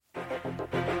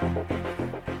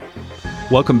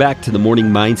Welcome back to the Morning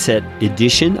Mindset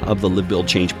edition of the Live, Build,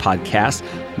 Change podcast.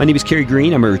 My name is Kerry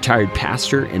Green. I'm a retired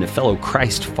pastor and a fellow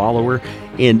Christ follower,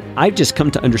 and I've just come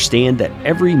to understand that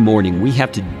every morning we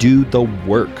have to do the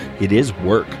work. It is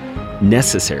work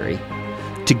necessary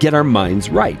to get our minds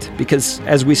right, because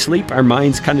as we sleep, our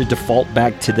minds kind of default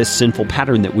back to this sinful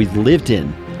pattern that we've lived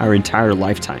in our entire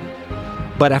lifetime.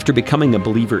 But after becoming a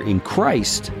believer in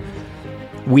Christ,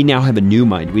 we now have a new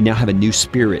mind, we now have a new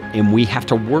spirit, and we have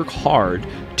to work hard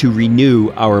to renew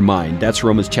our mind. That's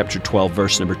Romans chapter 12,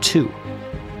 verse number 2.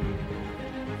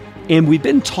 And we've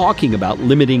been talking about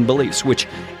limiting beliefs, which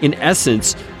in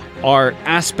essence are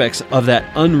aspects of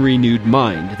that unrenewed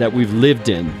mind that we've lived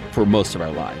in for most of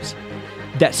our lives,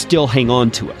 that still hang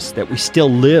on to us, that we still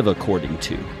live according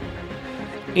to.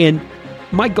 And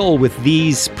my goal with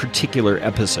these particular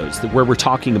episodes, where we're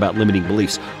talking about limiting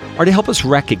beliefs, are to help us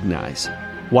recognize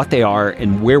what they are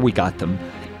and where we got them,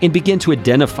 and begin to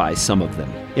identify some of them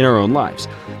in our own lives.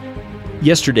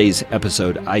 Yesterday's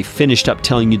episode, I finished up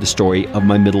telling you the story of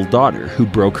my middle daughter who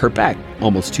broke her back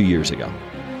almost 2 years ago,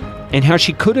 and how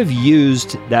she could have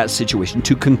used that situation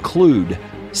to conclude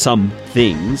some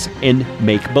things and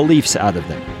make beliefs out of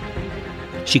them.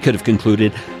 She could have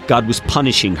concluded God was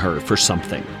punishing her for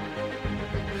something.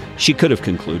 She could have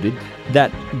concluded that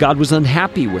God was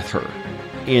unhappy with her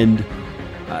and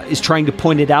is trying to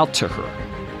point it out to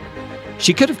her.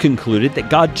 She could have concluded that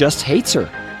God just hates her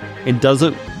and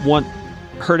doesn't want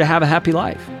her to have a happy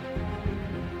life.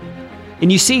 And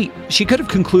you see, she could have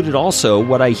concluded also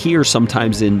what I hear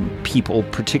sometimes in people,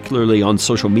 particularly on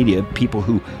social media, people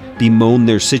who bemoan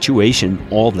their situation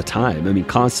all the time,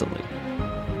 constantly.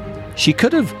 She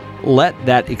could have let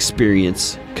that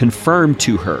experience confirm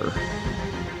to her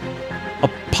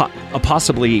a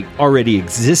possibly already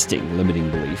existing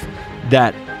limiting belief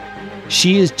that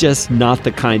she is just not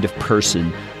the kind of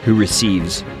person who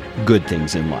receives good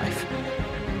things in life.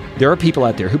 There are people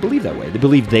out there who believe that way. They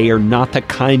believe they are not the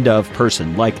kind of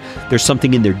person, like there's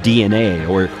something in their DNA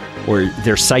or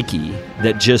their psyche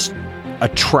that just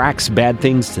attracts bad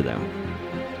things to them.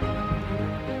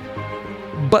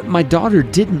 But my daughter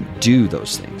didn't do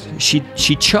those things.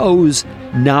 She chose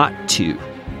not to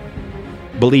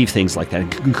believe things like that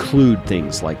and conclude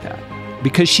things like that,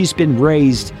 because she's been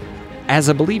raised as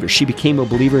a believer. She became a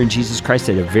believer in Jesus Christ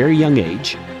at a very young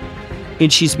age,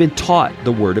 and she's been taught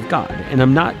the Word of God. And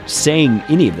I'm not saying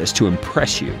any of this to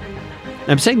impress you.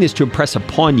 I'm saying this to impress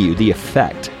upon you the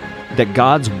effect that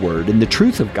God's Word and the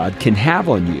truth of God can have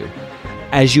on you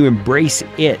as you embrace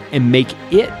it and make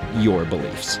it your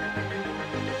beliefs.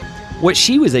 What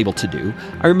she was able to do,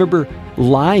 I remember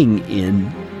lying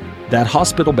in that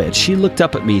hospital bed. She looked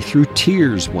up at me through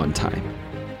tears one time,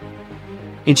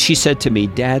 and she said to me,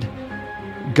 "Dad,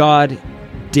 God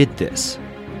did this,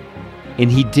 and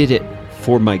He did it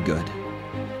for my good.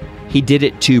 He did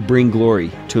it to bring glory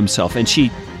to Himself." And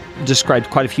she described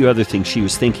quite a few other things she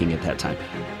was thinking at that time.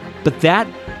 But that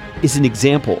is an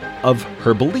example of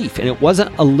her belief, and it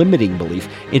wasn't a limiting belief.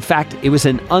 In fact, it was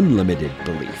an unlimited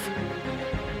belief,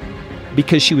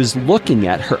 because she was looking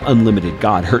at her unlimited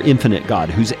God, her infinite God,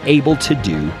 who's able to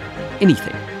do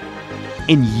anything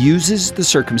and uses the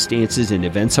circumstances and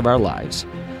events of our lives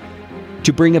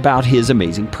to bring about His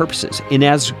amazing purposes. And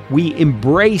as we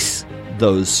embrace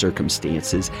those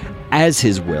circumstances as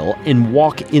His will and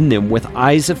walk in them with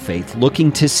eyes of faith,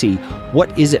 looking to see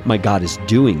what is it my God is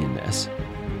doing in this,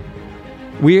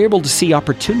 we're able to see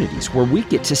opportunities where we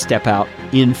get to step out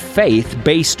in faith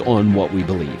based on what we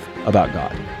believe about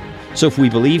God. So if we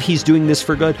believe He's doing this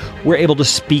for good, we're able to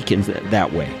speak in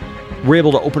that way. We're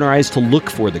able to open our eyes to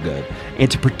look for the good and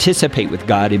to participate with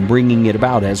God in bringing it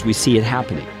about as we see it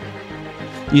happening.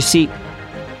 You see,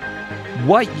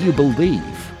 what you believe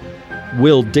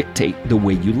will dictate the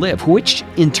way you live, which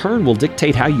in turn will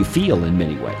dictate how you feel in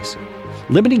many ways.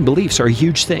 Limiting beliefs are a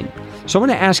huge thing. So I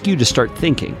want to ask you to start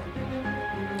thinking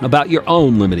about your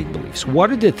own limiting beliefs.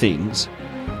 What are the things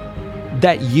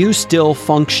that you still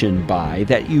function by,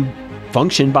 that you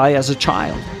functioned by as a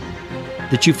child,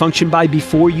 that you functioned by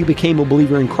before you became a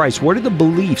believer in Christ? What are the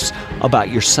beliefs about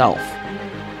yourself,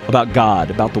 about God,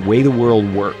 about the way the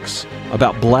world works,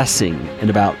 about blessing and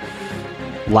about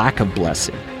lack of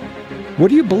blessing? What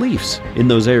are your beliefs in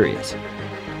those areas?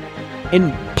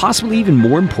 And possibly even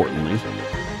more importantly,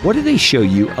 what do they show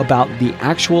you about the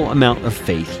actual amount of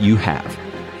faith you have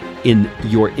in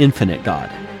your infinite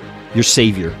God, your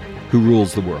Savior who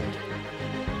rules the world?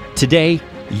 Today,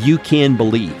 you can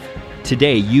believe.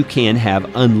 Today, you can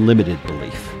have unlimited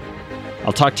belief.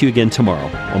 I'll talk to you again tomorrow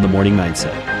on The Morning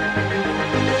Mindset.